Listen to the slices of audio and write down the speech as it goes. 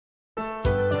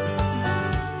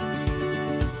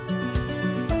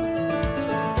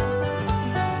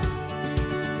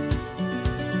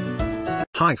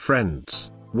Hi friends,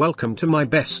 welcome to my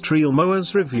best reel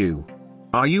mowers review.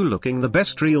 Are you looking the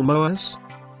best reel mowers?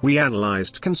 We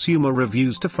analyzed consumer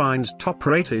reviews to find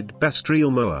top-rated best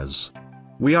reel mowers.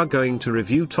 We are going to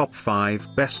review top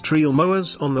 5 best reel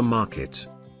mowers on the market.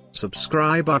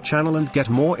 Subscribe our channel and get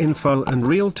more info and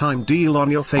real-time deal on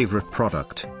your favorite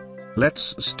product.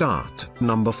 Let's start.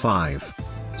 Number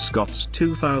 5. Scott's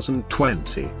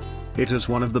 2020. It is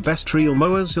one of the best reel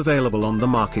mowers available on the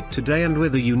market today, and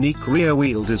with a unique rear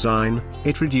wheel design,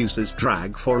 it reduces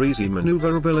drag for easy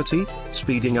maneuverability,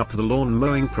 speeding up the lawn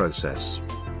mowing process.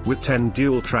 With 10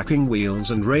 dual tracking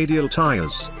wheels and radial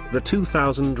tires, the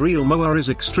 2000 Reel Mower is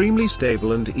extremely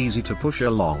stable and easy to push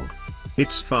along.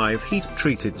 Its 5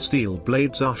 heat-treated steel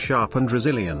blades are sharp and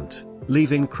resilient,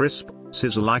 leaving crisp,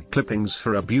 scissor-like clippings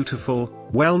for a beautiful,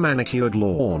 well-manicured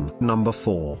lawn. Number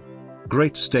 4.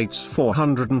 Great States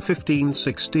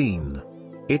 415/16.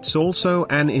 It's also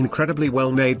an incredibly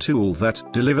well-made tool that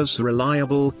delivers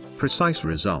reliable, precise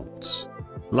results.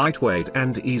 Lightweight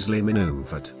and easily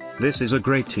maneuvered, this is a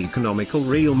great economical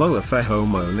reel mower for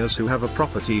homeowners who have a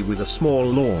property with a small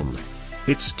lawn.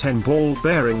 Its 10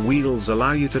 ball-bearing wheels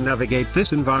allow you to navigate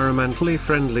this environmentally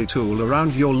friendly tool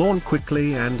around your lawn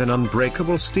quickly, and an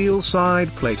unbreakable steel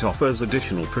side plate offers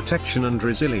additional protection and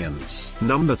resilience.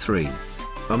 Number 3.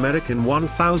 American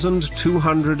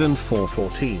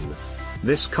 1204/14.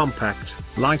 This compact,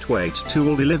 lightweight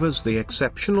tool delivers the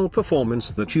exceptional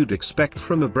performance that you'd expect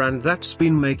from a brand that's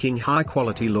been making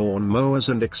high-quality lawn mowers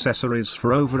and accessories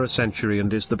for over a century,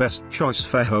 and is the best choice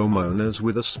for homeowners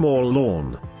with a small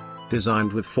lawn.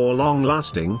 Designed with 4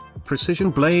 long-lasting,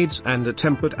 precision blades and a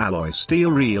tempered alloy steel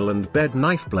reel and bed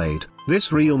knife blade,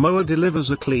 this reel mower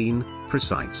delivers a clean,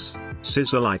 precise,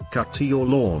 scissor-like cut to your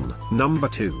lawn. Number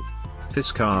 2.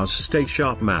 Fiskars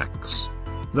StaySharp Max.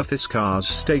 The Fiskars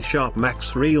StaySharp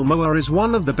Max Reel Mower is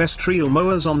one of the best reel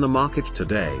mowers on the market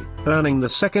today, earning the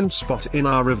 2nd spot in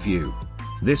our review.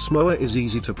 This mower is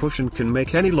easy to push and can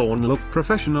make any lawn look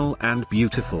professional and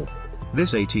beautiful.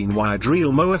 This 18-wide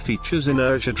reel mower features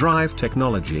inertia drive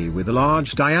technology with a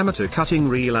large diameter cutting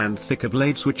reel and thicker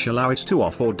blades which allow it to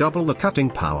offer or double the cutting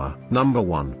power. Number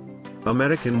 1.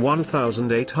 American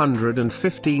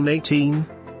 1815/18.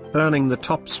 Earning the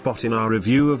top spot in our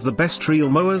review of the best reel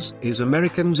mowers is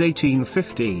American's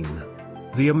 1815.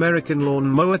 The American Lawn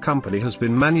Mower Company has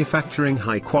been manufacturing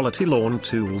high-quality lawn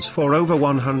tools for over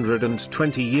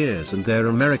 120 years, and their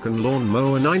American Lawn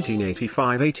Mower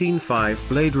 1985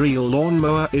 18-5-blade reel lawn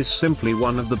mower is simply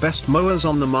one of the best mowers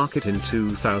on the market in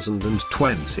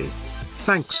 2020.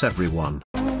 Thanks everyone.